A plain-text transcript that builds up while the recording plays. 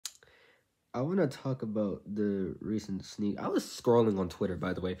I want to talk about the recent sneak. I was scrolling on Twitter,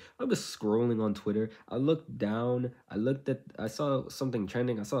 by the way. I was scrolling on Twitter. I looked down. I saw something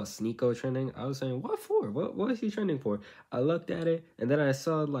trending. I saw a SNEAKO trending. I was saying, what for? What is he trending for? I looked at it, and then I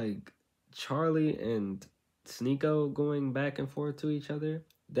saw like Charlie and SNEAKO going back and forth to each other.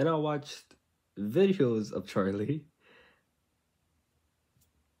 Then I watched videos of Charlie.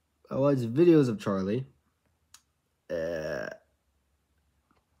 I watched videos of Charlie. Uh,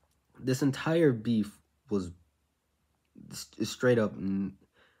 this entire beef was straight up.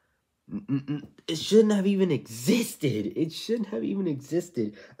 It shouldn't have even existed. It shouldn't have even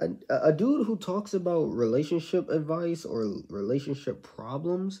existed. A dude who talks about relationship advice or relationship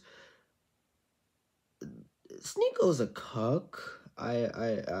problems. SNEAKO's a cuck.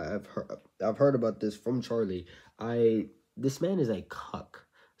 I've heard about this from Charlie. This man is a cuck.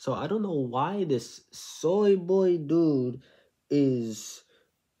 So I don't know why this soy boy dude is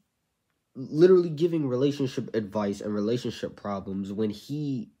literally giving relationship advice and relationship problems when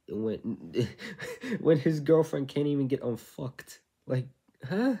when his girlfriend can't even get unfucked. Like,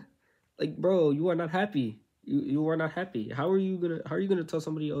 huh? Like, bro, you are not happy. You are not happy. How are you gonna tell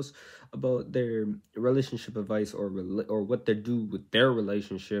somebody else about their relationship advice or what they do with their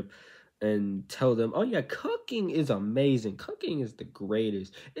relationship and tell them, oh yeah, cooking is amazing. Cooking is the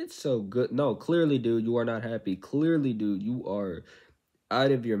greatest. It's so good. No, clearly, dude, you are not happy. Clearly, dude, you are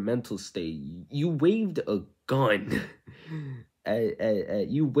out of your mental state. You waved a gun.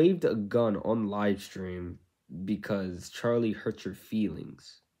 You waved a gun on live stream because Charlie hurt your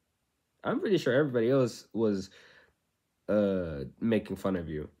feelings. I'm pretty sure everybody else was making fun of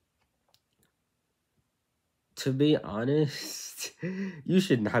you. To be honest, you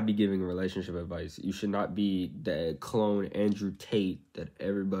should not be giving relationship advice. You should not be the clone Andrew Tate that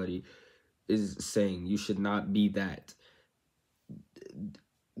everybody is saying. You should not be that.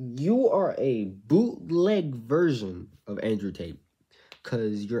 You are a bootleg version of Andrew Tate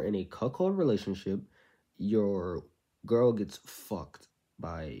because you're in a cuckold relationship. Your girl gets fucked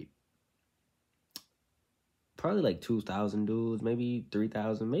by probably like 2,000 dudes, maybe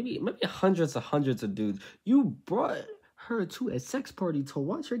 3,000, maybe hundreds of dudes. You brought her to a sex party to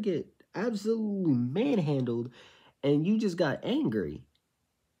watch her get absolutely manhandled, and you just got angry.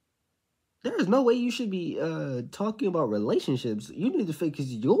 There is no way you should be talking about relationships. You need to fix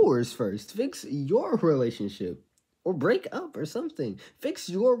yours first. Fix your relationship. Or break up or something. Fix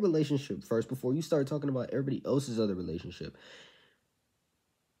your relationship first before you start talking about everybody else's other relationship.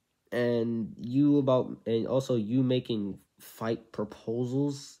 And also you making fight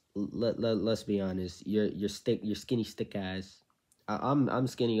proposals. Let's be honest. You're skinny stick ass. I'm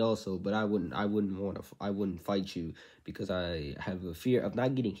skinny also, but I wouldn't fight you because I have a fear of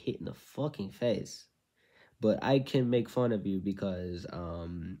not getting hit in the fucking face. But I can make fun of you because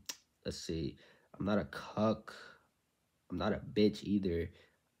let's see, I'm not a cuck, I'm not a bitch either.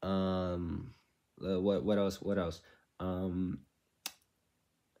 What else?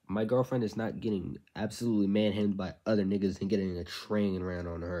 My girlfriend is not getting absolutely manhandled by other niggas and getting a train ran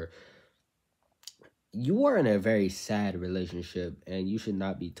on her. You are in a very sad relationship, and you should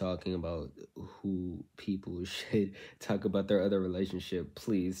not be talking about who people should talk about their other relationship.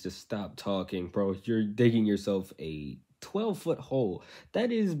 Please just stop talking, bro. You're digging yourself a 12-foot hole.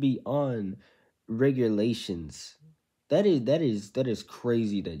 That is beyond regulations. That is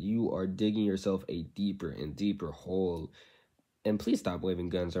crazy that you are digging yourself a deeper and deeper hole. And please stop waving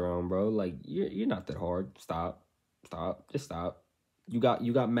guns around, bro. Like you're not that hard. Stop. Just stop. You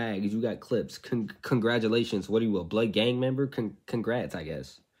got mags, you got clips. Congratulations. What are you, a blood gang member? Congrats, I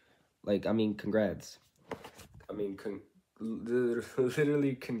guess. Like, I mean, congrats. I mean,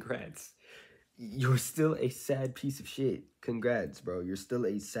 literally congrats. You're still a sad piece of shit. Congrats, bro. You're still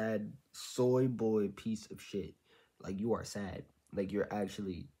a sad soy boy piece of shit. Like, you are sad. Like, you're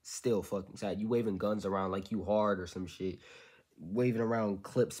actually still fucking sad. You waving guns around like you hard or some shit. Waving around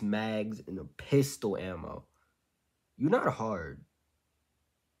clips, mags, and a pistol ammo. You're not hard.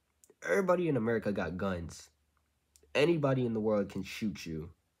 Everybody in America got guns. Anybody in the world can shoot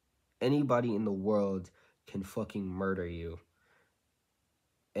you. Anybody in the world can fucking murder you.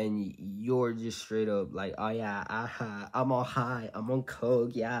 And you're just straight up like, oh yeah, I'm on high, I'm on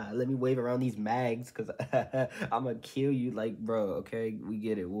coke, yeah, let me wave around these mags because I'm gonna kill you. Like, bro, okay, we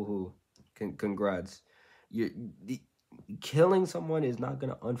get it, woohoo. Congrats. Killing someone is not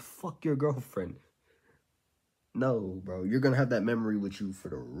gonna unfuck your girlfriend. No, bro, you're gonna have that memory with you for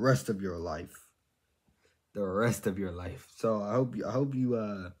the rest of your life. The rest of your life. So I hope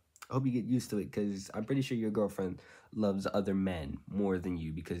you get used to it, because I'm pretty sure your girlfriend loves other men more than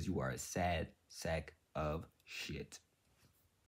you because you are a sad sack of shit.